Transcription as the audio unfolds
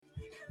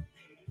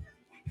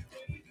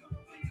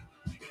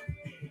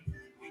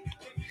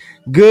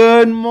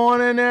Good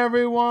morning,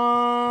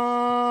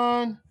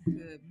 everyone.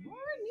 Good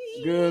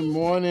morning. Good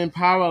morning,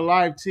 Power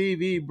Life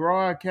TV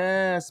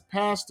broadcast.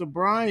 Pastor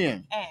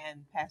Brian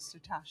And Pastor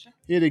Tasha.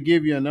 here to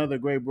give you another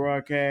great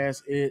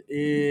broadcast. It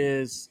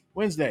is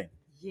Wednesday.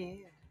 Yeah.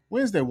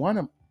 Wednesday.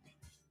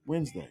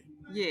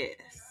 Yes.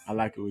 I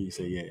like it when you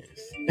say yes.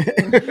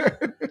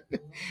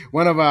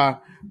 One of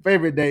our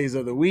favorite days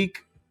of the week.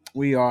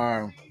 We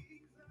are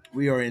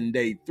in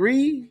day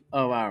 3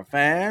 of our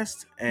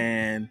fast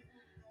and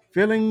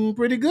feeling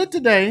pretty good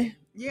today.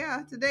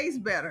 Yeah, today's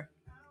better.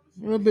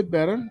 A little bit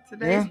better.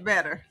 Today's Yeah.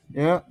 better.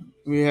 Yeah.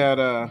 We had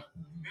a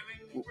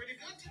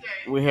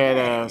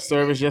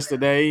service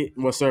yesterday.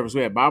 Well, service.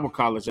 We had Bible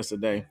college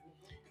yesterday,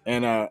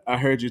 and I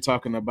heard you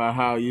talking about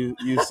how you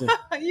said,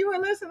 You were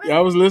listening? yeah,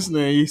 I was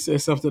listening. You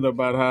said something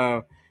about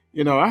how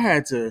I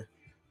had to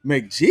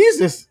make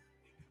Jesus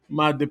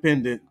my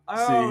dependency.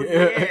 Oh,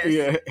 yes.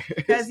 Yeah.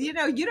 Because, you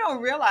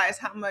don't realize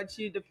how much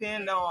you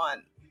depend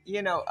on,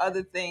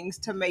 other things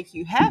to make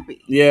you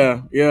happy.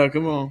 Yeah.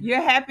 Come on.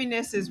 Your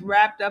happiness is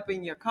wrapped up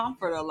in your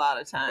comfort a lot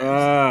of times.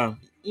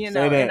 Say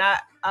that. And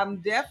I'm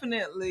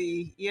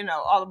definitely,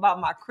 all about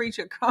my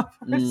creature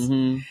comforts.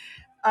 Mm-hmm.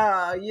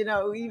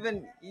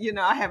 Even,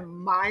 I have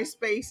my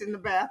space in the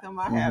bathroom.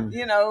 I have,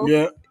 Mm-hmm.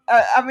 Yeah.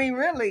 I mean,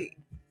 really,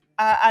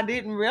 I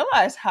didn't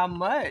realize how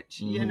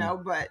much,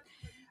 Mm-hmm. but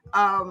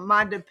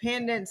my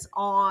dependence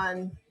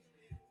on,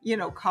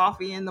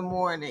 coffee in the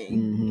morning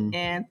Mm-hmm.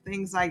 and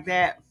things like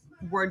that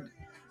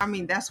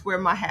that's where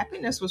my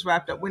happiness was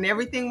wrapped up. When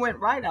everything went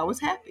right, I was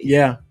happy.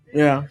 Yeah.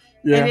 And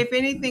if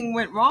anything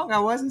went wrong, I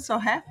wasn't so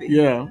happy.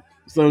 Yeah.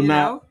 So You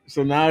now,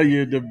 know?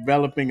 you're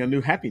developing a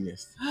new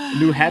happiness, a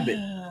new habit.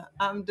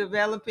 I'm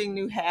developing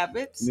new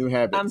habits. New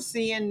habits. I'm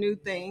seeing new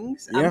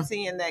things. Yeah. I'm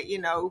seeing that,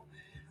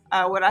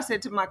 what I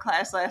said to my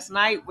class last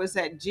night was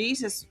that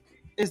Jesus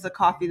is the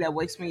coffee that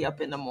wakes me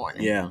up in the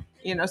morning. Yeah.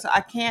 So I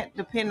can't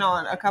depend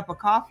on a cup of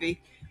coffee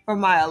for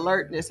my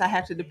alertness. I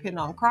have to depend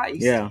on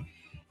Christ. Yeah.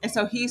 And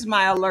so he's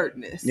my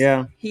alertness.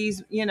 Yeah.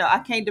 He's, I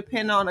can't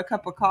depend on a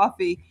cup of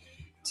coffee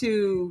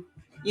to,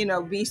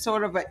 be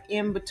sort of an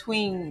in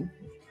between,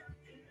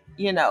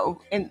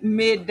 and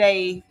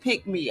midday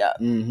pick me up.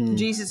 Mm-hmm.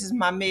 Jesus is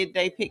my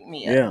midday pick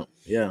me up.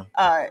 Yeah.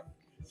 Yeah.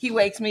 He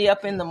wakes me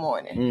up in the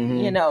morning.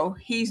 Mm-hmm.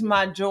 He's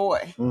my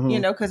joy.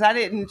 Mm-hmm. Because I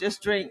didn't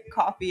just drink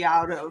coffee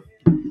out of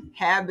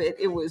habit.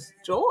 It was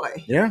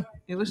joy. Yeah.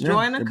 It was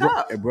joy in a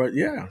cup.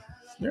 Yeah.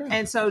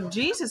 And so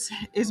Jesus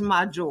is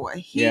my joy.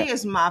 He Yeah.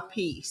 is my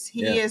peace.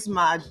 He Yeah. is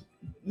my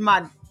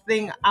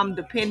thing I'm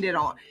dependent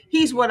on.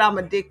 He's what I'm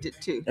addicted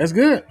to. That's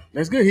good.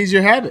 He's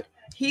your habit.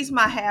 He's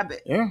my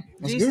habit. Yeah.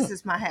 That's Jesus good.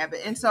 is my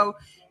habit. And so,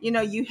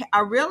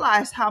 I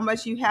realize how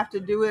much you have to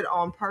do it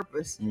on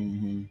purpose.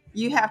 Mm-hmm.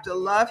 You have to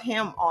love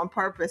him on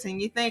purpose. And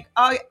you think,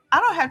 oh, I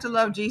don't have to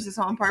love Jesus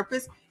on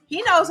purpose.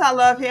 He knows I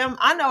love him.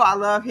 I know I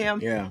love him.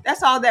 Yeah.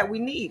 That's all that we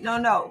need.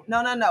 No.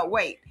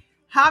 Wait.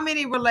 How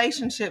many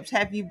relationships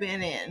have you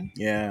been in?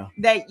 Yeah.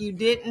 That you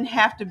didn't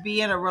have to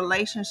be in a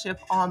relationship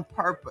on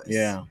purpose?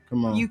 Yeah.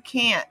 Come on. You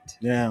can't.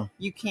 Yeah.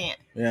 You can't.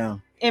 Yeah.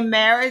 In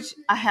marriage,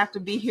 I have to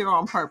be here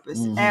on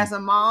purpose. Mm-hmm. As a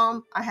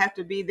mom, I have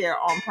to be there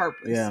on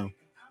purpose. Yeah.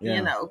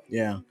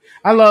 Yeah.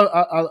 I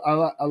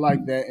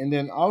like that. And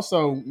then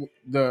also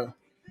the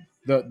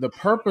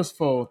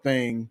purposeful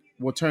thing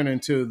will turn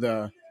into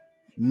the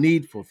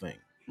needful thing.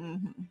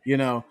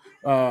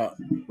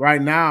 Mm-hmm. Right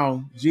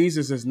now,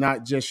 Jesus is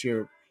not just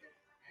your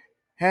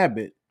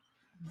habit;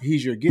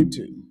 he's your get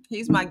to.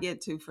 He's my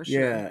get to for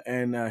sure. Yeah,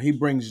 and he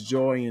brings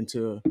joy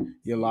into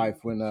your life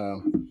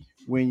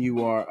when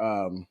you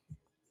are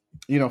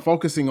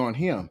focusing on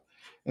him.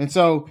 And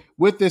so,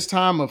 with this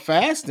time of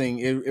fasting,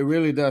 it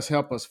really does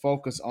help us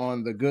focus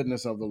on the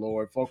goodness of the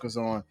Lord. Focus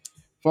on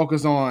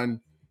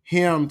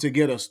Him to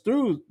get us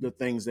through the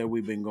things that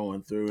we've been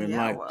going through. And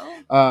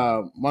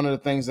one of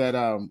the things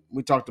that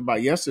we talked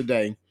about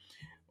yesterday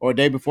or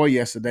day before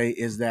yesterday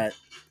is that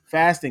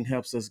fasting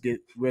helps us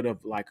get rid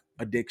of like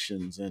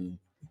addictions and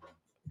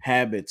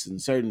habits and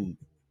certain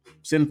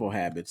sinful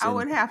habits. I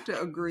would have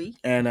to agree.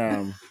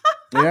 And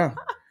yeah.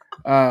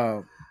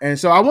 And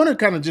so I want to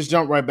kind of just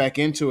jump right back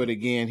into it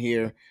again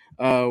here.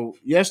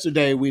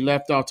 Yesterday we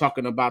left off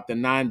talking about the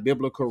 9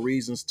 biblical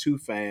reasons to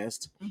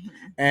fast. Mm-hmm.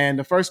 And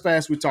the first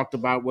fast we talked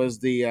about was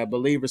the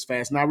believer's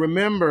fast. Now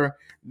remember,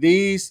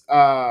 these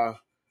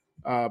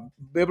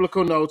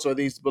biblical notes, or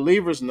these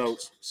believers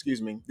notes,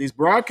 these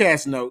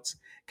broadcast notes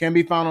can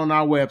be found on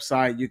our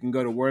website. You can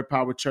go to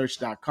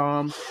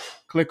wordpowerchurch.com,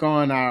 click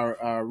on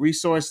our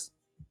resource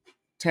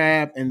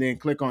tab, and then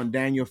click on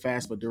Daniel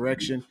Fast for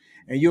Direction,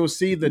 and you'll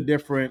see the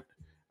different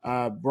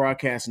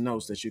broadcast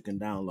notes that you can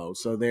download.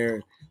 So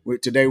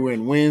today we're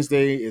in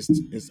Wednesday.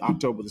 It's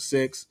October the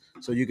 6th,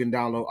 so you can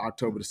download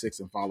October the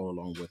 6th and follow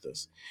along with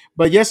us.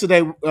 But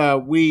yesterday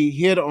we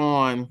hit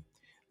on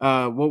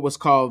what was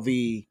called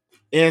the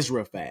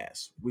Ezra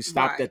fast. We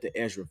stopped at the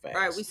Ezra fast.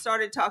 Right. We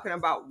started talking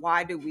about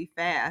why do we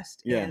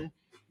fast. Yeah. And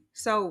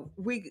So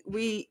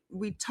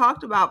we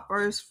talked about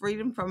first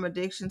freedom from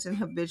addictions and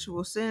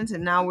habitual sins,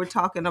 and now we're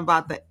talking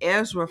about the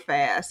Ezra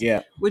fast,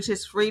 Yeah. which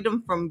is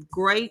freedom from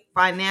great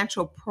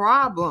financial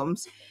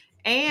problems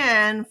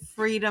and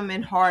freedom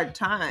in hard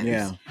times.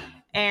 Yeah.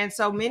 And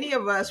so many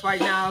of us right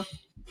now,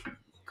 Yeah.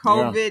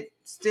 COVID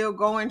still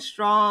going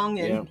strong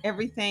and Yeah.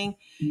 everything,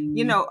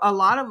 a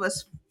lot of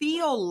us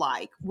feel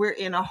like we're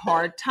in a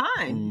hard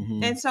time.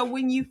 Mhm. And so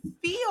when you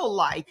feel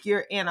like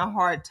you're in a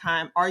hard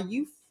time or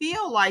you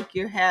feel like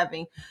you're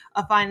having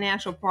a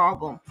financial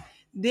problem,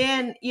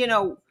 then,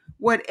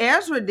 what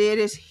Ezra did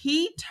is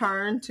he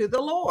turned to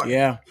the Lord.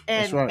 Yeah.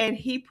 That's right. And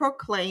he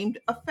proclaimed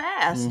a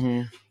fast.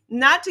 Mhm.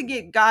 Not to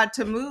get God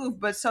to move,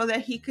 but so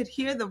that he could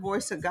hear the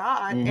voice of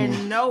God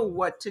and know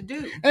what to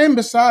do. And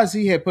besides,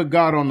 he had put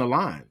God on the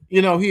line.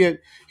 He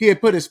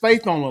had put his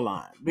faith on the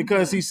line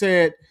because he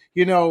said,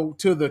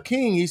 to the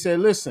king, he said,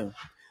 "Listen,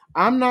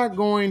 I'm not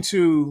going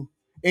to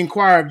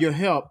inquire of your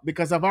help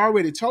because I've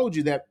already told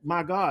you that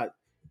my God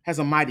has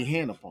a mighty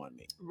hand upon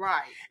me."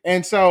 Right.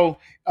 And so,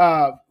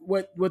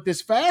 what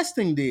this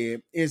fasting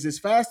did is this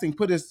fasting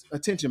put his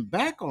attention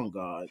back on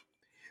God,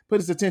 put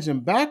his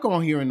attention back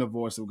on hearing the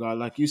voice of God,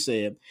 like you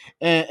said.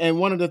 And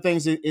one of the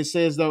things it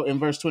says, though, in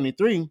verse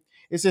 23,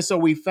 it says, "So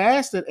we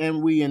fasted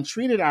and we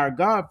entreated our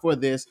God for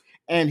this,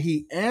 and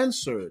he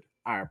answered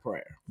our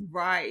prayer."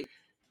 Right.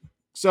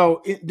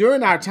 So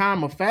during our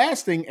time of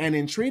fasting and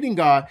entreating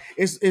God,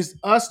 it's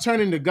us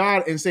turning to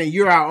God and saying,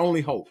 "You're our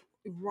only hope.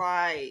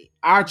 Right.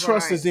 Our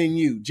trust is in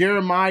you."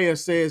 Jeremiah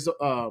says,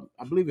 I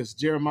believe it's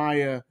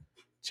Jeremiah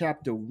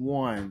chapter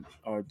 1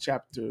 or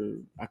chapter,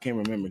 I can't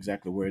remember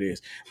exactly where it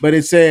is, but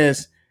it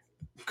says,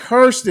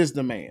 "Cursed is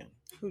the man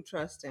Who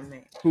trusts in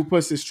man. who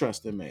puts his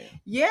trust in man."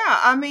 Yeah,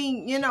 I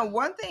mean,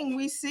 one thing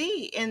we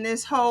see in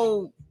this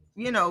whole,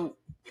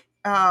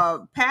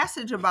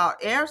 passage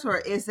about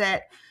Ezra is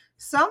that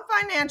some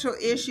financial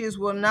issues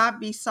will not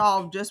be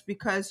solved just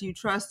because you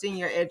trust in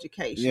your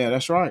education. Yeah,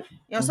 that's right.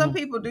 Some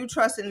people do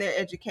trust in their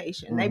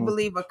education. They Mhm.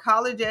 believe a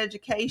college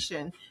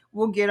education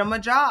will get them a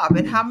job.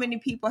 And how many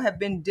people have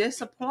been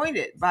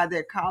disappointed by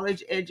their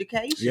college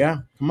education? Yeah,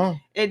 come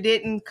on. It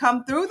didn't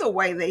come through the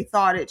way they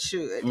thought it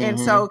should. And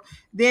Mhm. so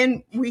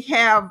then we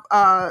have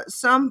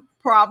some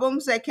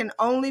problems that can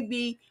only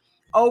be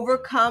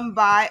overcome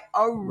by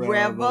a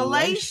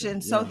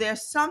revelation. So Yeah.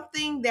 there's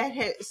something that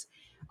has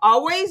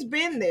always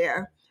been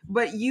there,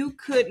 but you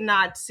could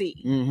not see.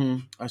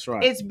 That's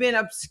right. It's been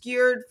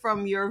obscured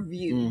from your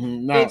view.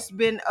 Now, It's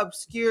been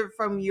obscured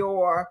from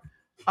your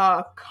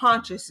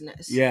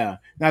consciousness. yeah.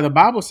 Now the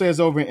Bible says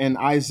over in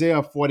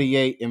Isaiah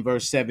 48 in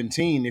verse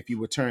 17, if you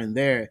would turn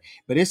there,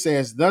 but it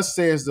says, "Thus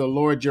says the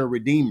Lord your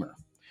Redeemer."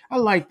 I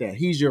like that.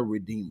 He's your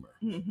Redeemer.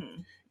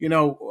 Mhm.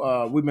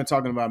 We've been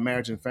talking about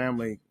marriage and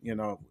family.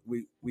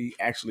 We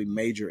actually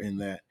major in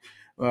that,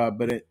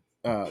 but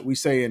we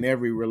say in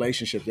every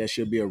relationship there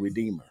should be a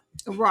redeemer.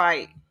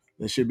 Right.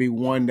 There should be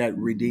one that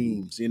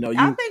redeems.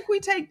 I think we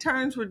take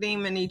turns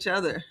redeeming each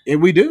other.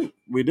 And we do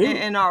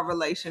in our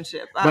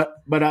relationship.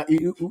 But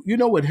you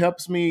know what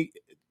helps me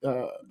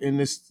in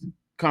this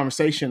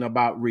conversation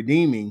about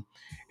redeeming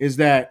is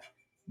that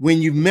when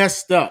you've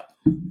messed up,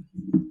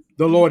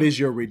 the Lord is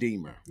your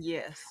redeemer.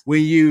 Yes.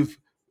 When you've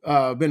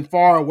been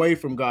far away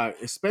from God,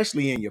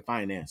 especially in your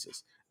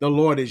finances, the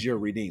Lord is your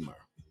redeemer.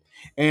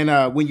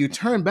 And when you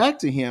turn back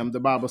to him, the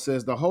Bible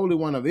says, the Holy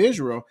One of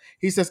Israel,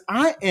 he says,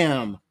 "I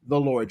am the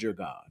Lord your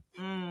God."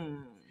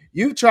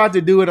 You've tried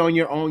to do it on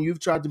your own. You've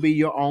tried to be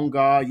your own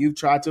God. You've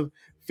tried to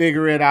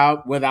figure it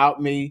out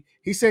without me.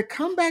 He said,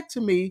 "Come back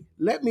to me.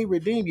 Let me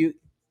redeem you,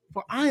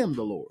 for I am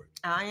the Lord.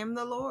 I am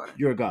the Lord,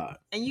 your God."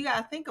 And you got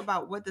to think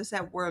about, what does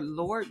that word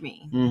Lord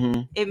mean?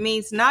 Mm-hmm. It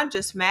means not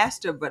just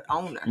master, but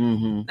owner.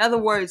 Mm-hmm. In other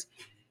words,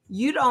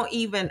 you don't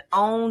even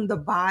own the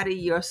body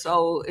your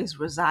soul is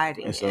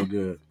residing That's in. so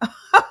good.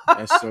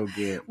 That's so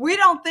good. We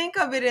don't think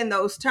of it in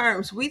those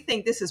terms. We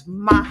think this is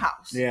my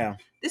house. Yeah.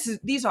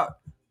 These are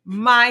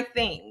my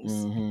things.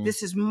 Mm-hmm.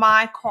 This is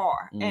my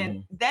car. Mm-hmm.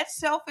 And that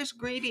selfish,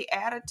 greedy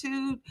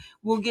attitude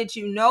will get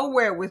you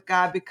nowhere with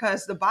God,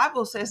 because the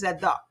Bible says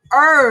that the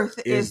earth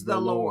is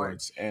the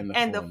Lord's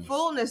and the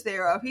fullness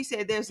thereof. He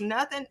said there's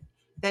nothing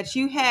that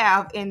you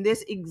have in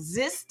this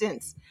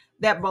existence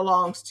that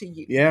belongs to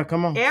you. Yeah,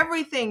 come on.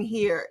 Everything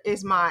here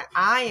is mine.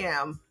 I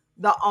am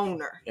the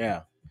owner.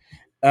 Yeah.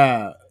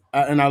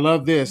 And I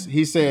love this.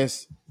 He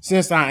says,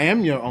 "Since I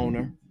am your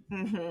owner,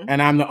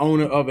 and I'm the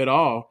owner of it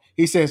all,"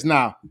 he says,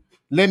 "Now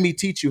let me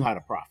teach you how to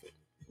profit."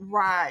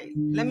 Right.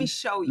 Let me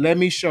show you. Let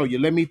me show you.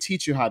 Let me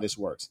teach you how this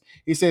works.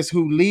 He says,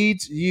 "Who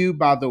leads you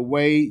by the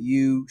way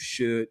you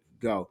should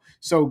go."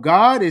 So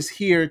God is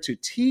here to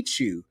teach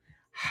you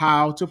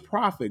how to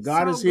profit.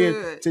 God is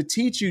here to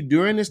teach you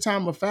during this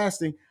time of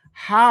fasting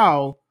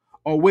how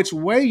or which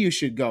way you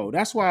should go.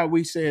 That's why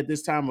we said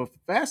this time of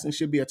fasting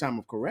should be a time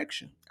of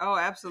correction. Oh,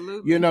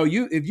 absolutely.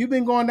 If you've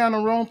been going down the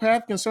wrong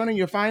path concerning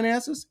your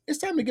finances, it's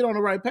time to get on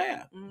the right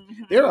path.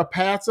 There are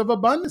paths of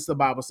abundance, the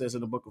Bible says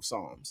in the book of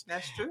Psalms.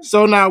 That's true.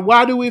 So now,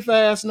 why do we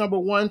fast? Number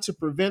one, to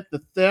prevent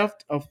the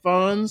theft of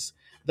funds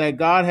that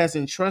God has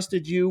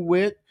entrusted you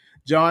with.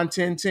 John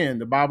 10:10,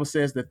 the Bible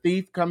says, the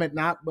thief cometh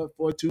not but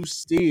for to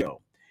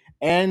steal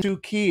and to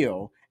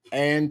kill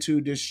and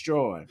to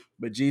destroy.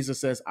 But Jesus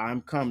says,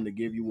 I'm come to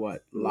give you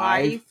what?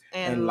 Life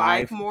and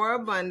life life. more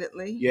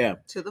abundantly. Yeah.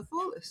 To the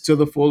fullest. To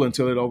the full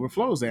until it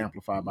overflows, the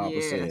Amplified Bible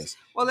Yes. says.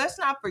 Well, let's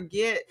not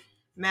forget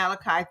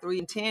Malachi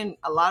 3:10.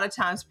 A lot of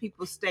times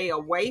people stay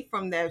away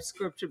from that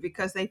scripture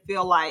because they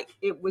feel like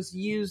it was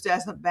used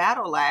as a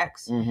battle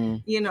axe,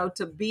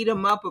 to beat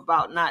them up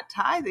about not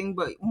tithing.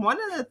 But one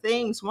of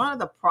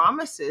the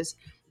promises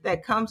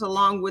that comes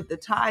along with the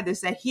tithe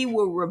is that he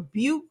will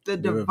rebuke the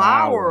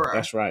devourer.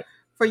 That's right.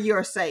 For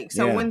your sake.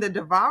 So Yeah. when the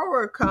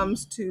devourer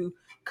comes to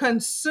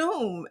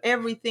consume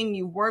everything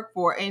you work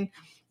for, and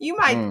you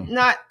might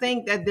not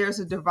think that there's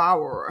a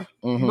devourer,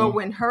 but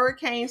when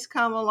hurricanes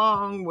come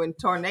along, when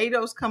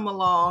tornadoes come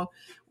along,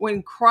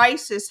 when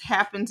crisis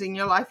happens in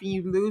your life and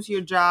you lose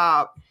your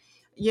job,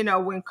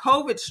 when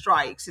COVID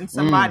strikes and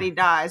somebody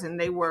dies and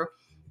they were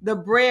the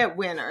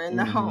breadwinner in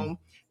the home,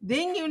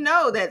 then you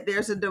know that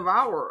there's a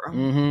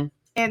devourer.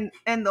 And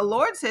the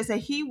Lord says that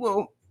he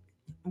will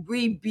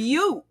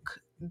rebuke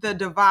the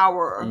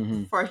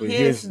devourer for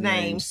his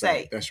name's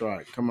sake. That's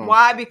right. Come on.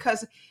 Why?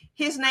 Because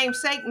his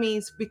name's sake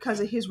means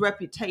because of his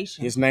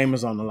reputation. His name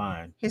is on the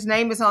line. His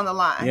name is on the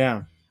line.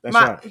 Yeah, that's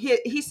right.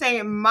 He's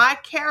saying my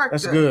character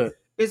That's good.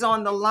 is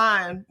on the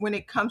line when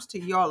it comes to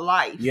your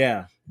life.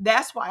 Yeah.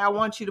 That's why I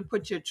want you to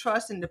put your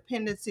trust and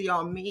dependency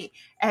on me.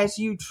 As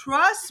you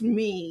trust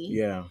me,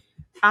 yeah,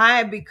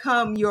 I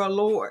become your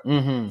Lord.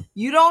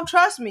 You don't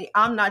trust me,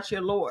 I'm not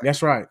your Lord.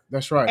 That's right.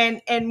 That's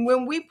right. And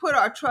when we put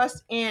our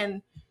trust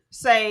in,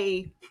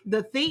 say,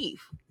 the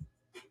thief,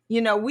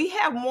 we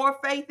have more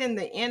faith in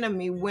the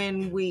enemy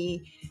when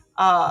we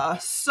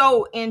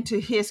sow into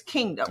his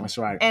kingdom. That's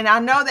right. And I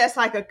know that's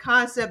like a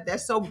concept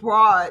that's so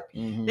broad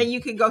that you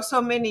can go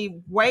so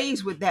many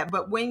ways with that.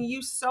 But when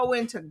you sow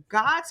into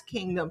God's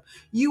kingdom,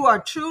 you are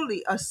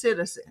truly a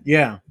citizen.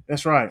 Yeah,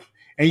 that's right.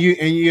 And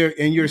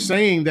you're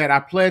saying that I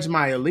pledge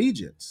my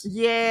allegiance.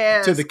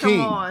 Yes, to the king.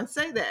 Come on,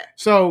 say that.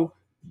 So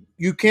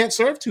you can't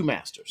serve two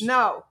masters.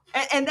 No.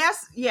 And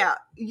that's,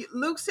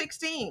 Luke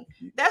 16.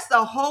 That's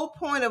the whole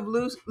point of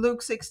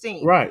Luke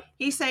 16. Right.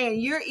 He's saying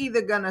you're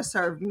either going to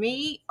serve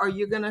me or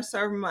you're going to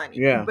serve money.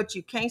 Yeah. But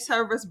you can't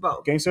serve us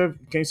both. Can't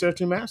serve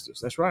two masters.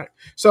 That's right.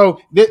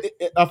 So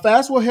a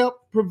fast will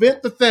help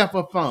prevent the theft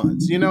of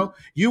funds.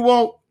 You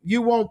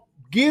won't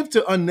give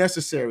to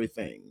unnecessary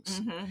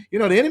things. The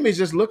enemy is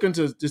just looking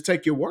to just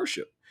take your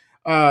worship.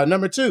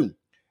 Number 2,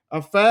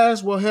 a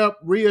fast will help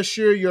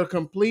reassure your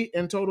complete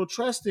and total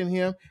trust in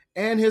him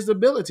and his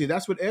ability.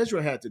 That's what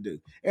Ezra had to do.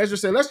 Ezra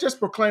said, let's just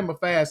proclaim a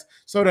fast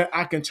so that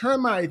I can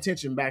turn my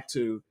attention back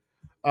to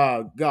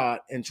God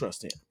and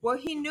trust him. Well,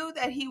 he knew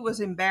that he was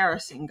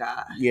embarrassing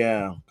God.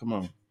 Yeah, come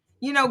on.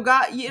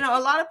 God,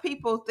 a lot of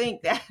people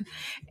think that,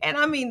 and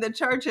I mean, the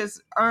church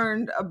has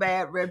earned a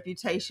bad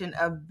reputation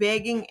of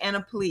begging and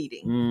a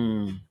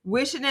pleading,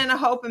 wishing and a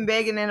hoping,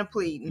 begging and a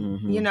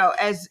pleading,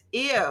 as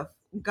if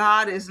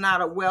God is not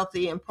a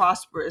wealthy and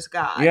prosperous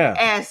God. Yeah.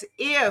 As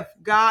if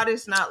God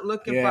is not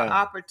looking for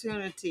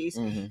opportunities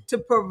to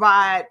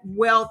provide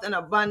wealth and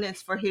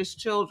abundance for his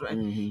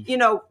children.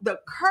 The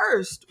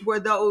cursed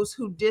were those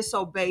who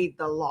disobeyed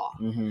the law.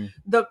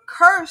 The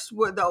cursed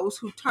were those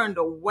who turned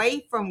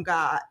away from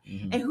God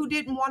and who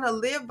didn't want to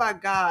live by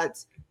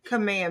God's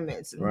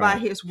commandments, by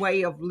his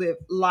way of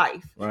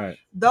life. Right.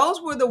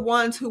 Those were the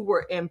ones who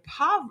were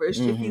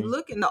impoverished. If you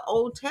look in the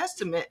Old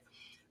Testament,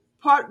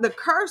 the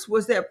curse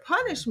was their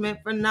punishment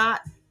for not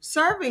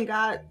serving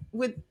God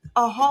with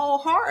a whole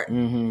heart.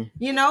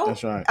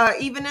 That's right.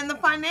 Even in the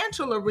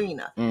financial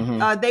arena,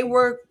 they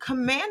were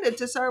commanded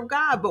to serve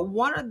God. But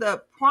one of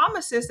the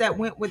promises that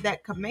went with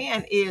that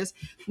command is,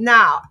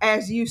 now,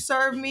 as you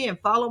serve me and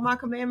follow my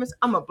commandments,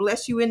 I'm going to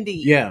bless you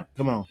indeed. Yeah,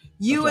 come on.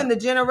 You and the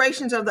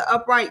generations of the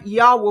upright,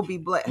 y'all will be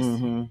blessed.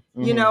 And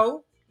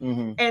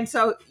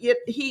so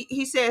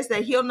he says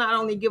that he'll not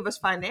only give us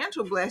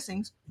financial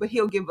blessings, but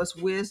he'll give us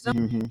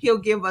wisdom. He'll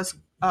give us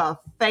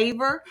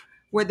favor.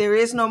 Where there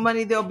is no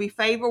money, there'll be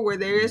favor. Where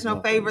there is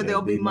no favor,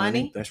 there'll be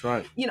money. That's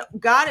right.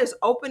 God is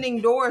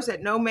opening doors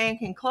that no man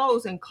can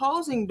close and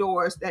closing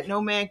doors that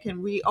no man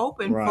can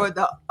reopen for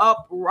the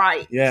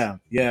upright. Yeah,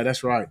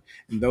 that's right.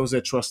 And those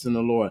that trust in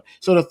the Lord.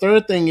 So the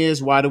third thing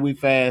is, why do we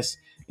fast?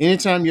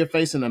 Anytime you're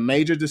facing a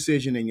major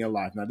decision in your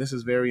life. Now, this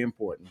is very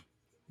important.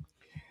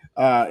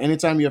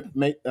 Anytime you're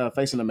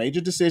facing a major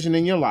decision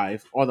in your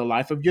life or the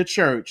life of your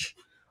church,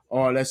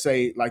 or let's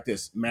say like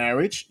this,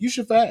 marriage, you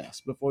should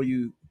fast before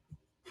you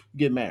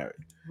get married.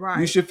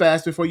 Right. You should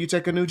fast before you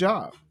take a new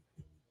job.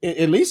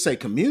 At least say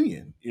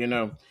communion,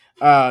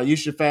 you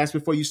should fast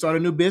before you start a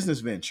new business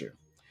venture.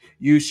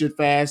 You should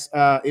fast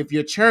if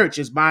your church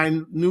is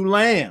buying new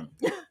land.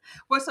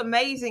 What's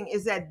amazing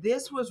is that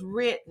this was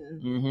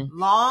written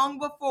long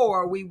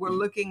before we were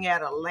looking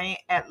at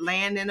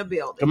land and a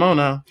building. Come on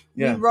now.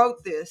 Yeah. We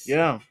wrote this.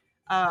 Yeah.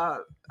 uh,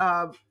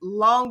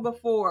 long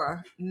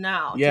before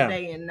now, Yeah.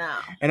 today and now.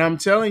 And I'm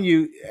telling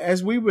you,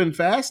 as we've been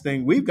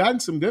fasting, we've gotten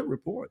some good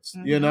reports,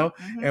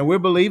 and we're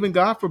believing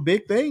God for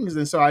big things.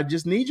 And so I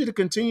just need you to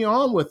continue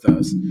on with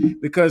us,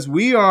 because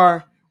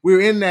we're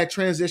in that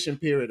transition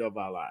period of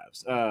our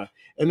lives.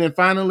 And then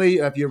finally,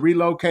 if you're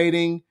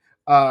relocating,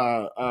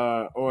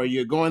 or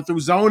you're going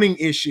through zoning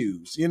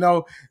issues,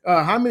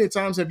 how many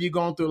times have you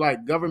gone through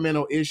like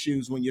governmental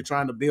issues when you're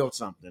trying to build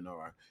something,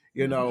 or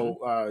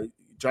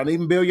trying to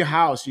even build your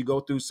house? You go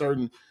through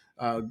certain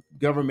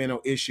governmental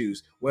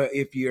issues. Well,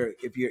 if you're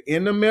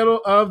in the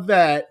middle of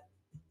that,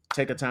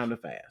 take a time to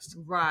fast.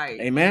 Right.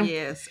 Amen.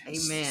 Yes.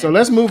 Amen. So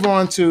let's move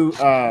on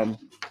to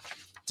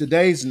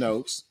today's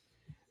notes.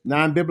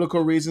 9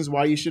 biblical reasons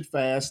why you should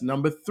fast.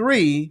 Number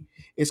 3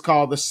 is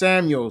called the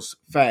Samuel's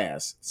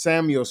fast.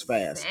 Samuel's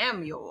fast.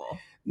 Samuel.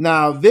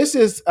 Now, this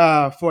is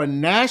for a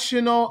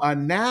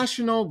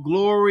national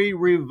glory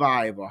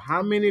revival.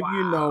 How many of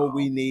you know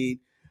we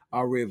need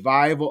a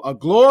revival, a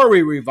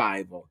glory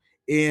revival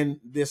in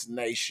this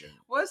nation?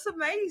 What's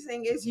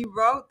amazing is you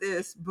wrote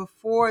this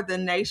before the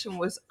nation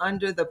was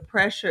under the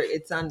pressure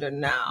it's under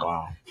now.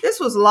 Wow. This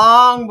was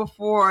long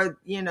before,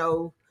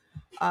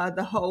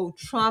 the whole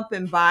Trump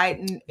and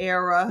Biden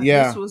era.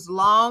 Yeah. This was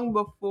long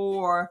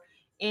before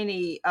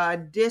any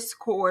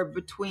discord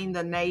between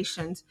the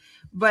nations.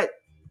 But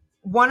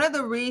one of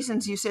the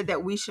reasons you said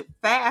that we should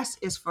fast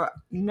is for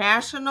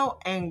national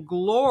and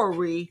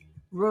glory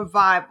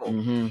revival.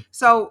 Mm-hmm.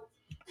 So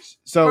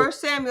So 1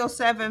 Samuel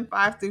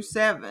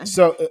 7:5-7.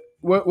 So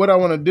what I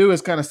want to do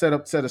is kind of set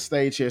a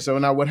stage here. So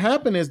now what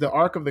happened is the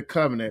Ark of the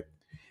Covenant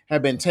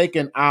had been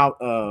taken out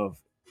of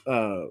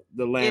the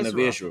land of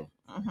Israel.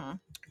 Mm-hmm.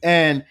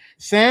 And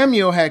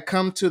Samuel had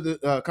come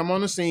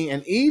on the scene,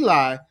 and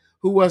Eli,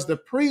 who was the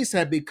priest,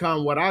 had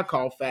become what I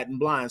call fat and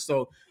blind.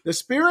 So the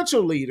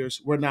spiritual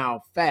leaders were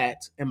now fat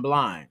and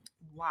blind.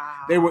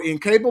 Wow. They were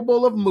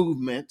incapable of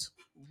movement.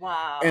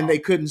 Wow. And they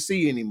couldn't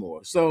see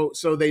anymore. So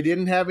they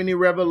didn't have any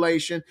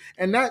revelation,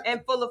 and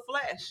full of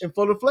flesh. And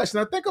full of flesh.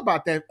 Now think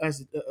about that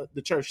as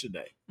the church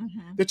today.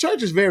 Mm-hmm. The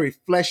church is very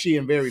fleshy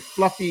and very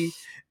fluffy,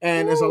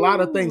 and there's a lot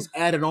of things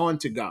added on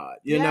to God.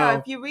 You know,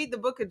 if you read the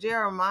book of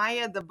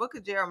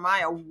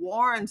Jeremiah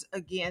warns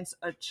against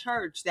a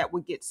church that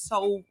would get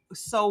so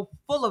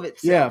full of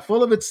itself. Yeah,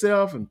 full of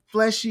itself and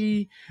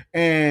fleshy,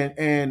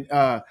 and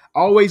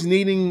always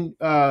needing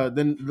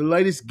the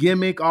latest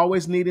gimmick,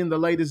 always needing the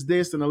latest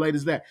this and the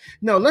latest that.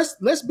 No,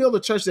 let's build a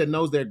church that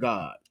knows their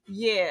God.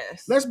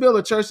 Yes. Let's build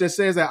a church that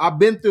says that I've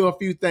been through a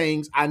few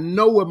things. I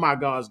know what my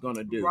God's going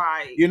to do.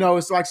 Right.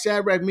 It's like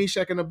Shadrach,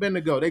 Meshach, and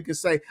Abednego. They could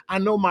say, I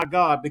know my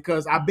God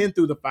because I've been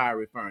through the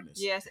fiery furnace.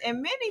 Yes.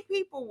 And many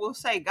people will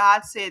say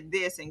God said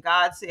this and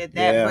God said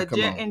that. Yeah, but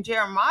in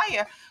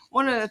Jeremiah,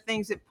 one of the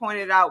things it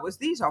pointed out was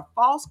these are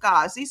false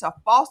gods. These are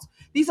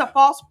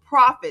false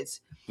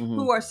prophets. Mm-hmm.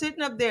 Who are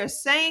sitting up there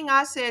saying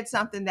I said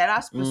something that I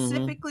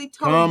specifically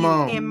told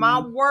you in my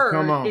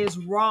word is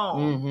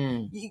wrong.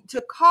 Mm-hmm.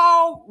 To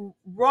call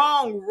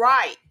wrong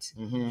right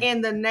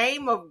in the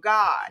name of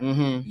God,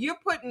 you're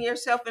putting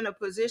yourself in a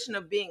position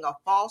of being a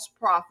false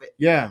prophet.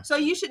 Yeah. So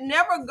you should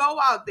never go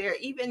out there,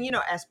 even,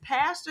 as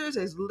pastors,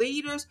 as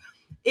leaders.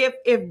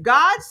 If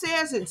God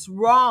says it's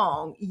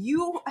wrong,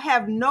 you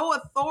have no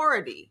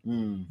authority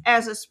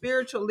as a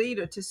spiritual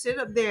leader to sit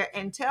up there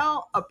and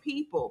tell a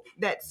people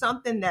that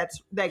something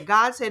that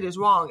God said is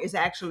wrong is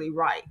actually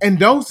right. And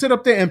don't sit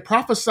up there and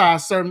prophesy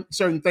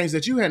certain things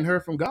that you hadn't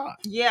heard from God.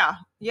 Yeah.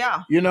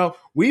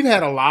 We've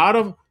had a lot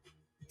of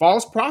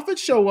false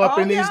prophets show up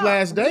in these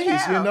last days,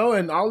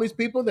 and all these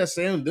people that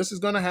saying this is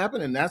going to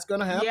happen and that's going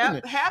to happen. Yeah,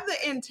 have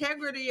the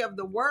integrity of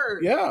the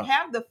word. Yeah.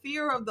 Have the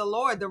fear of the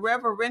Lord, the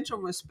reverential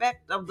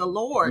respect of the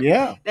Lord.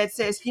 Yeah. That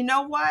says, you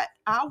know what?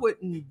 I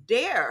wouldn't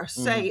dare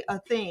say a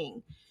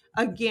thing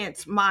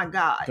against my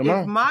God.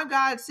 If my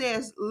God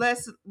says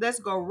let's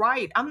go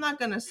right, I'm not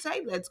going to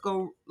say let's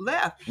go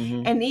left.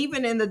 And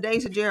even in the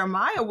days of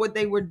Jeremiah, what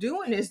they were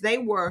doing is they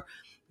were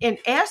in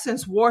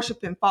essence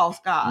worshiping false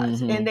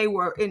gods, and they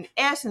were in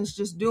essence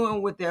just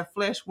doing what their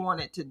flesh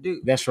wanted to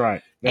do. That's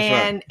right.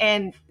 And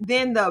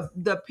then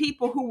the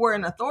people who were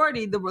in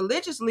authority, the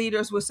religious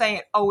leaders, were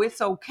saying, "Oh, it's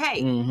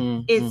okay,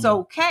 it's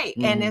okay,"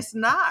 and it's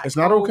not. It's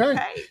not okay.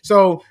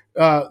 So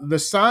the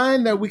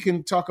sign that we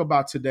can talk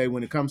about today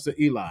when it comes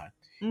to Eli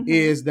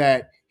is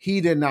that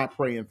he did not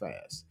pray and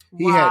fast.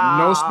 He had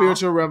no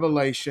spiritual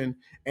revelation,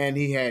 and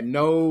he had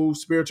no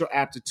spiritual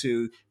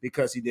aptitude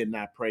because he did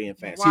not pray and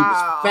fast. He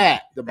was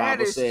fat, the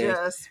Bible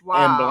says,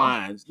 and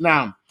blind.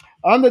 Now,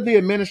 under the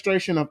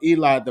administration of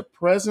Eli, the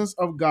presence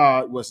of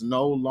God was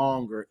no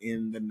longer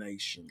in the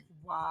nation.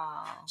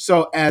 Wow.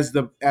 So as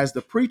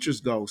the preachers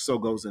go, so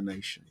goes the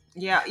nation.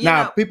 Yeah.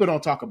 Now, people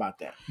don't talk about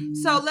that.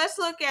 So let's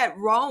look at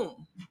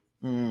Rome.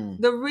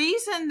 The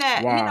reason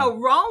that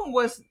Rome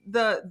was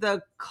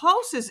the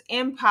closest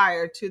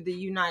empire to the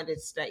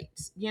United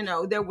States.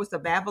 There was the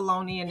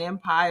Babylonian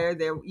Empire.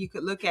 There you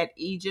could look at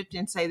Egypt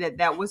and say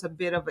that was a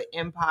bit of an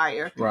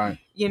empire. Right.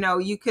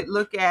 You could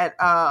look at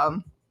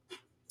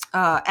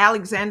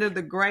Alexander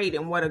the Great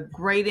and what a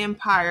great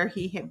empire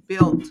he had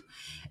built.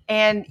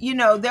 And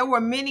there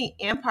were many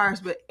empires,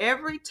 but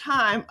every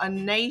time a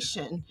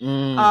nation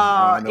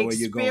I know where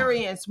you're going.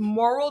 experienced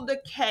moral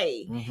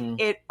decay, Mm-hmm.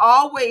 it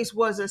always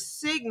was a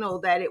signal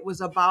that it was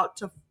about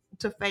to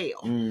fail.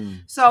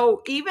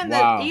 So even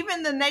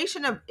the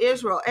nation of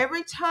Israel,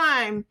 every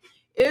time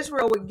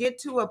Israel would get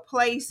to a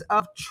place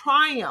of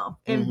triumph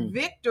and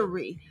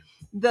victory,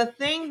 the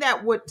thing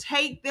that would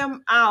take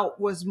them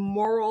out was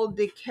moral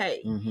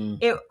decay.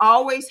 It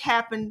always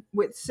happened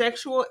with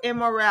sexual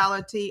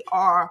immorality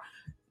or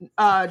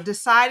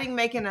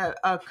making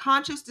a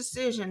conscious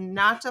decision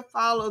not to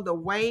follow the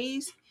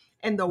ways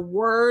and the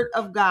word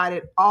of God.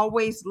 It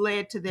always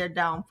led to their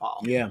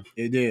downfall. Yeah,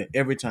 it did.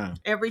 Every time.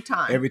 Every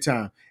time. Every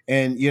time.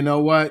 And you know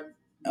what?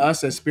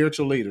 Us as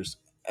spiritual leaders,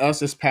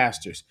 us as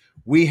pastors,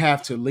 we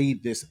have to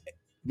lead this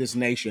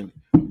nation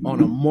on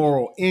a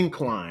moral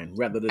incline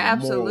rather than a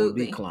moral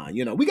decline.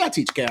 We got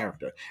to teach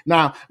character.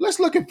 Now, let's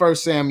look at 1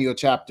 Samuel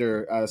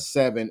chapter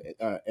 7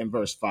 and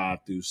verse 5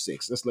 through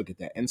 6. Let's look at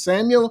that. And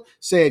Samuel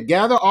said,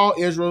 "Gather all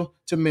Israel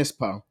to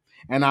Mizpah,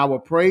 and I will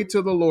pray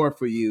to the Lord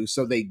for you."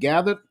 So they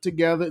gathered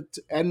together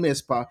at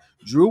Mizpah,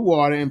 drew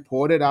water, and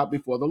poured it out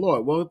before the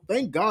Lord. Well,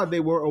 thank God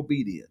they were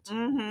obedient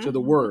to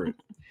the word.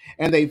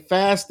 And they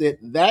fasted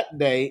that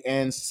day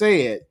and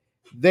said,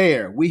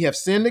 "There, we have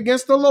sinned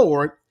against the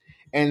Lord."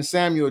 And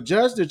Samuel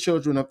judged the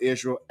children of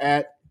Israel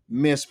at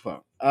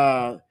Mizpah.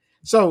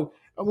 So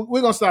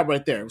we're going to stop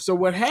right there. So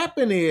what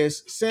happened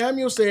is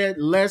Samuel said,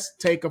 "Let's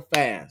take a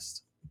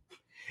fast."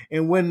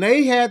 And when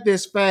they had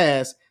this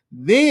fast,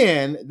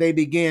 then they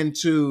began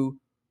to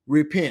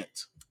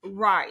repent.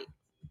 Right.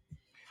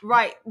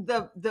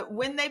 The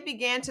when they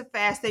began to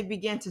fast, they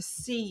began to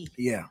see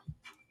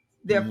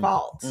their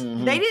faults.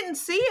 They didn't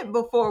see it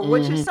before,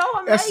 which is so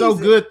amazing. That's so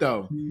good,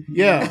 though.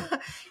 Yeah.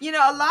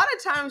 A lot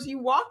of times you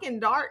walk in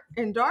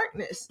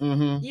darkness.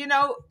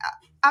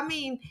 I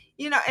mean,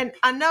 and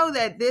I know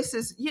that this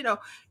is,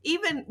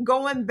 even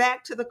going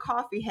back to the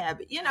coffee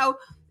habit,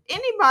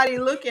 anybody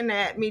looking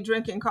at me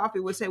drinking coffee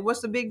would say, "What's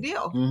the big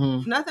deal?"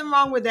 Nothing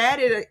wrong with that.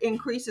 It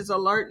increases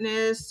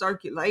alertness,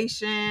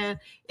 circulation.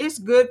 It's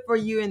good for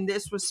you in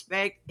this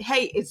respect.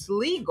 Hey, it's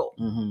legal.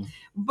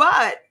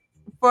 But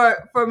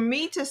for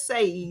me to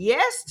say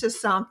yes to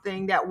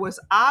something that was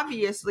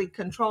obviously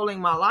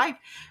controlling my life,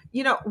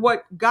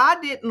 what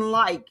God didn't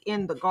like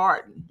in the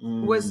garden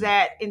was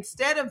that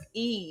instead of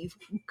Eve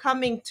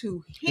coming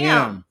to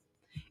him,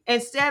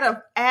 instead of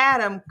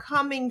Adam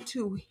coming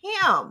to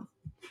him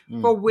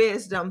for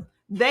wisdom,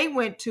 they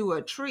went to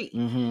a tree.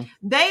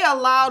 They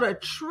allowed a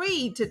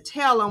tree to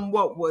tell them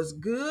what was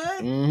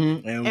good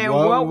and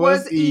what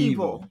was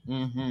evil.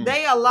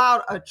 They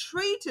allowed a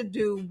tree to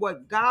do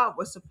what God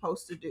was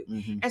supposed to do.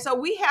 And so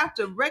we have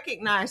to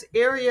recognize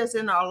areas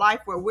in our life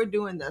where we're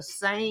doing the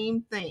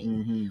same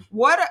thing.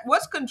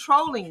 What's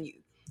controlling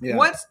you?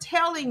 What's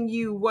telling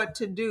you what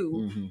to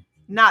do?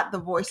 Not the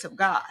voice of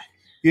God.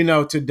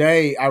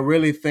 Today, I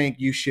really think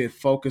you should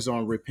focus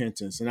on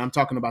repentance. And I'm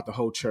talking about the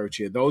whole church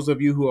here. Those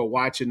of you who are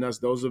watching us,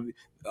 those of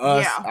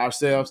us,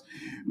 ourselves,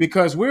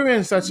 because we're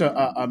in such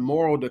a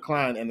moral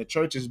decline and the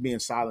church is being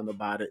silent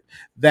about it,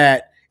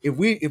 that if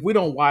we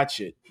don't watch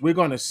it, we're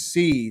going to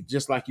see,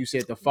 just like you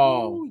said, the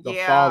fall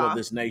of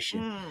this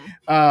nation.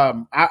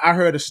 I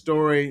heard a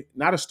story,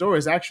 not a story,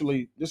 it's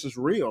actually, this is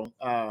real,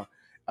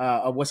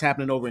 of what's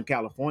happening over in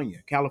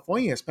California.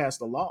 California has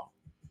passed a law.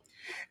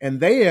 And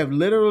they have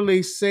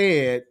literally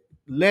said,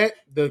 let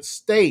the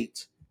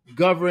state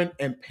govern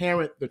and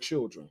parent the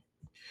children.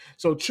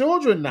 So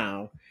children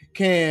now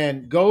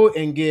can go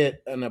and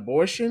get an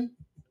abortion.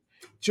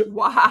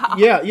 Wow.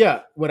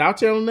 Yeah. Without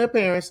telling their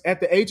parents at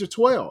the age of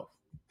 12.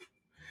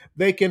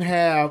 They can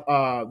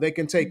have they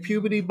can take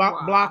puberty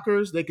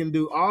blockers. They can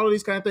do all of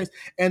these kind of things.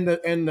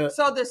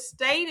 So the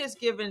state is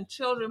giving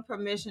children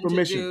permission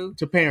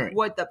to parent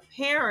what the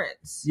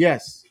parents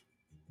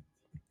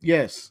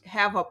Yes.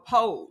 have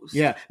opposed.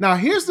 Yeah. Now,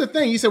 here's the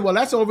thing. You said, well,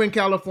 that's over in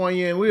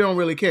California and we don't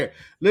really care.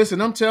 Listen,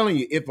 I'm telling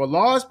you, if a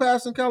law is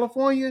passed in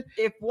California,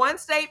 if one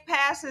state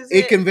passes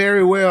it can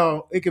very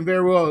well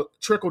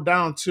trickle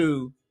down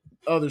to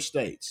other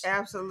states.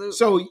 Absolutely.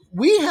 So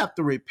we have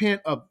to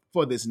repent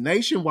for this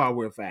nation while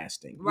we're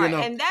fasting. Right.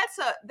 And that's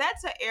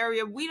an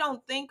area we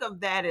don't think of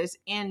that as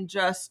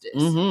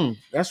injustice.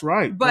 That's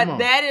right. But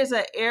that is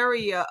an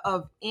area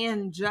of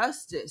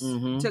injustice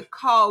to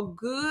call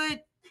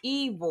good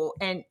evil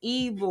and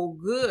evil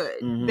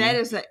good. That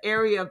is an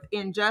area of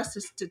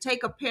injustice, to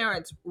take a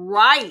parent's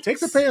rights.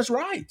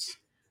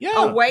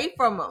 Away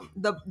from them.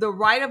 The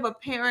right of a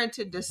parent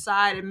to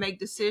decide and make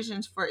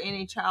decisions for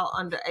any child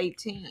under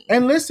 18.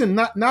 And listen,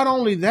 not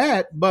only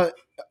that, but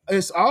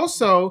it's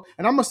also,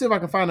 and I'm gonna see if I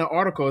can find an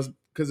article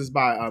because it's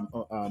by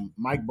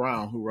Mike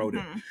Brown who wrote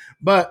it.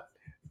 But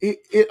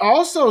it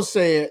also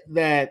said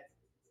that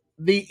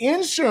the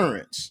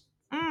insurance,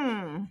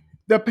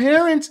 the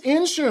parents'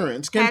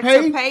 insurance can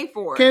pay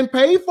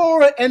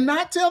for it and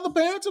not tell the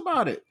parents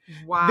about it.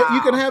 Wow.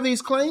 You can have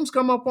these claims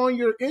come up on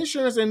your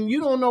insurance and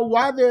you don't know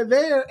why they're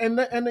there, and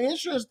the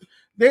insurance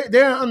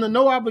They're under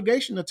no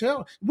obligation to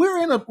tell.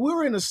 We're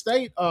in a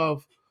state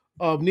of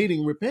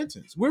needing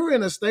repentance. We're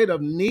in a state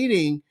of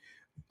needing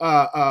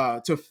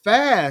to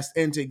fast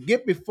and to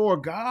get before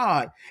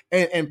God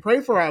and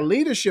pray for our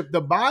leadership.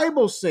 The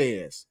Bible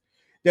says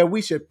that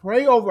we should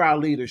pray over our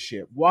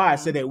leadership. Why?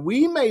 So that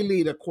we may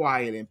lead a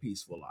quiet and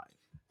peaceful life.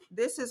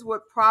 This is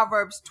what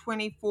Proverbs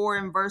 24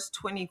 and verse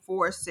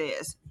 24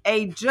 says.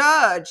 A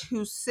judge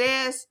who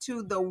says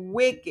to the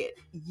wicked,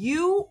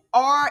 "You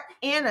are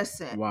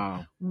innocent,"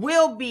 Wow.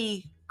 will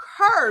be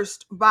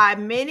cursed by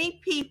many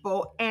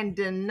people and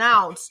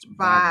denounced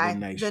by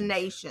the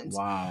nations.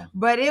 Wow.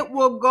 But it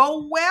will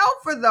go well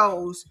for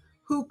those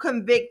who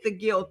convict the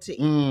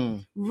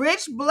guilty.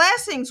 Rich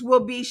blessings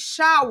will be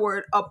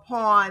showered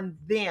upon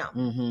them.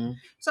 Mm-hmm.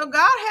 So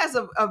God has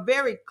a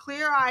very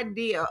clear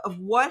idea of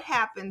what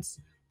happens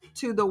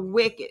to the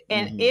wicked.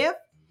 And if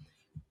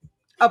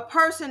a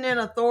person in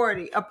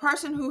authority, a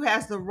person who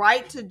has the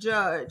right to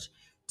judge,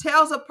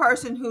 tells a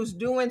person who's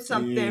doing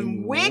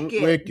something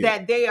wicked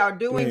that they are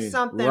doing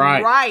something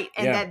right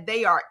and that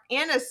they are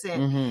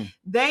innocent,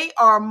 they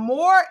are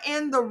more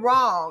in the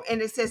wrong.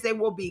 And it says they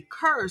will be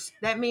cursed.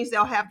 That means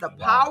they'll have the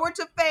power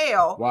to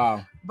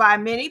fail by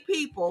many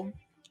people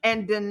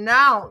and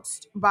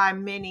denounced by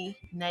many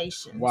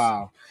nations.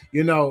 Wow.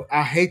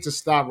 I hate to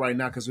stop right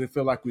now because we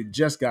feel like we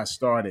just got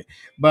started.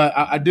 But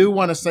I do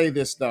want to say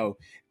this, though.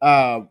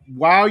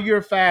 While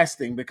you're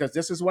fasting, because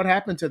this is what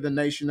happened to the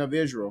nation of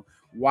Israel,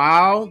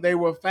 while they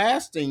were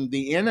fasting,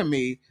 the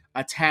enemy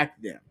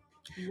attacked them.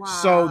 Wow.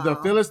 So the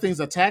Philistines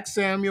attacked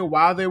Samuel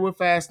while they were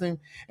fasting.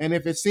 And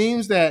if it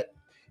seems that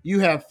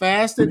you have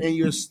fasted and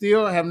you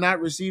still have not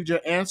received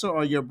your answer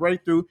or your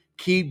breakthrough,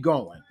 keep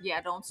going.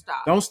 Yeah, don't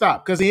stop. Don't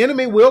stop, because the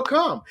enemy will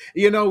come.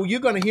 You're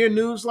going to hear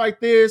news like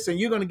this and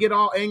you're going to get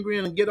all angry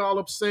and get all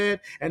upset.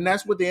 And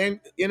that's what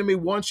the enemy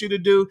wants you to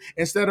do.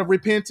 Instead of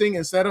repenting,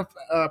 instead of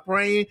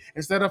praying,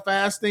 instead of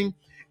fasting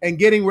and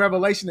getting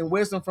revelation and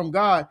wisdom from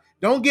God,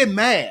 don't get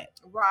mad.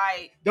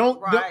 Right.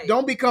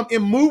 Don't become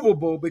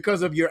immovable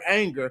because of your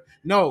anger.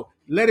 No,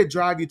 let it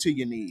drive you to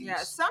your knees. Yeah,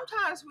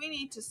 sometimes we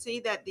need to see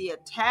that the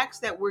attacks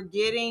that we're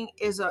getting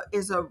is a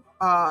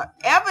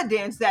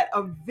evidence that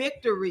a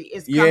victory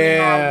is coming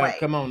our way.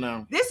 Come on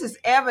now. This is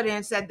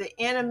evidence that the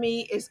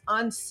enemy is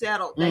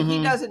unsettled, that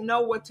he doesn't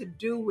know what to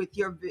do with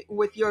your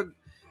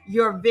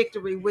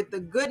victory, with the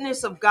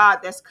goodness of God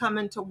that's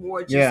coming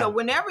towards you. So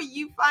whenever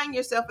you find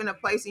yourself in a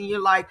place and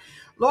you're like,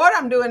 Lord,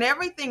 I'm doing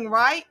everything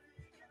right,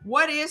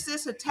 what is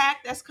this attack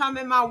that's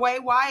coming my way?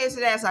 Why is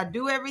it as I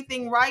do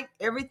everything right,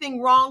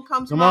 everything wrong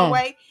comes my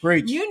way?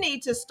 Preach. You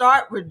need to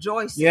start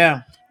rejoicing.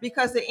 Yeah.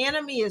 Because the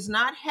enemy is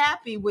not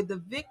happy with the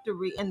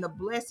victory and the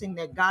blessing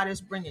that God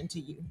is bringing to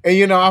you.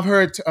 And I've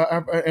heard,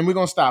 and we're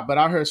going to stop, but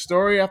I heard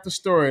story after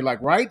story.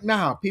 Like right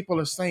now, people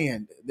are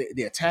saying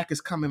the attack is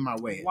coming my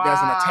way. Wow. There's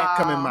an attack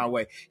coming my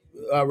way.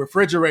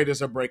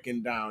 Refrigerators are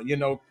breaking down.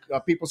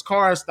 People's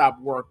cars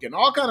stop working.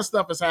 All kind of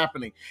stuff is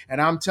happening.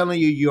 And I'm telling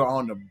you, you're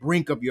on the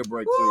brink of your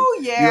breakthrough. Ooh,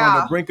 yeah. You're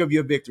on the brink of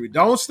your victory.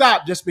 Don't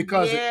stop just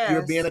because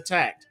you're being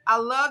attacked. I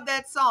love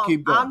that song.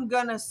 Keep going. I'm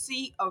going to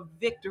see a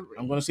victory.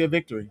 I'm going to see a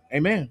victory.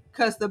 Amen.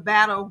 Because the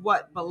battle,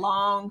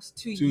 belongs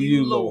to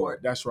you, Lord.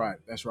 That's right.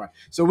 That's right.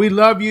 So we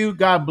love you.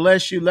 God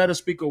bless you. Let us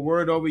speak a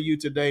word over you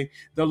today.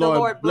 The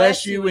Lord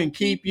bless you and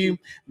keep you.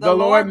 The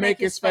Lord make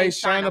his face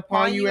shine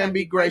upon you and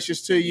be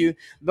gracious to you.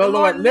 The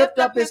Lord lift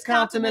up his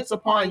countenance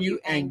upon you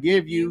and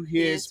give you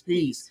his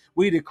peace.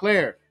 We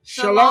declare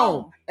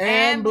shalom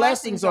and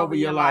blessings over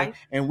your life.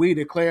 And we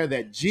declare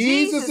that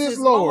Jesus is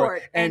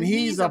Lord and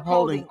he's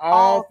upholding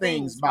all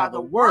things by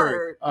the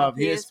word of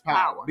his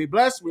power. Be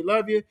blessed. We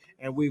love you.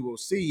 And we will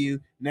see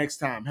you next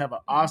time. Have an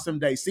awesome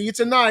day. See you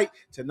tonight.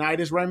 Tonight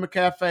is Rhema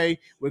Cafe.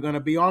 We're going to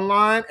be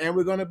online and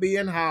we're going to be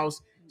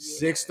in-house.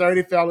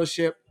 6:30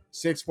 fellowship,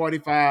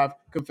 6:45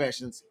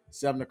 confessions,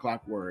 7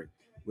 o'clock word.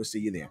 We'll see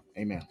you then.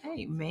 Amen.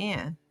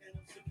 Amen.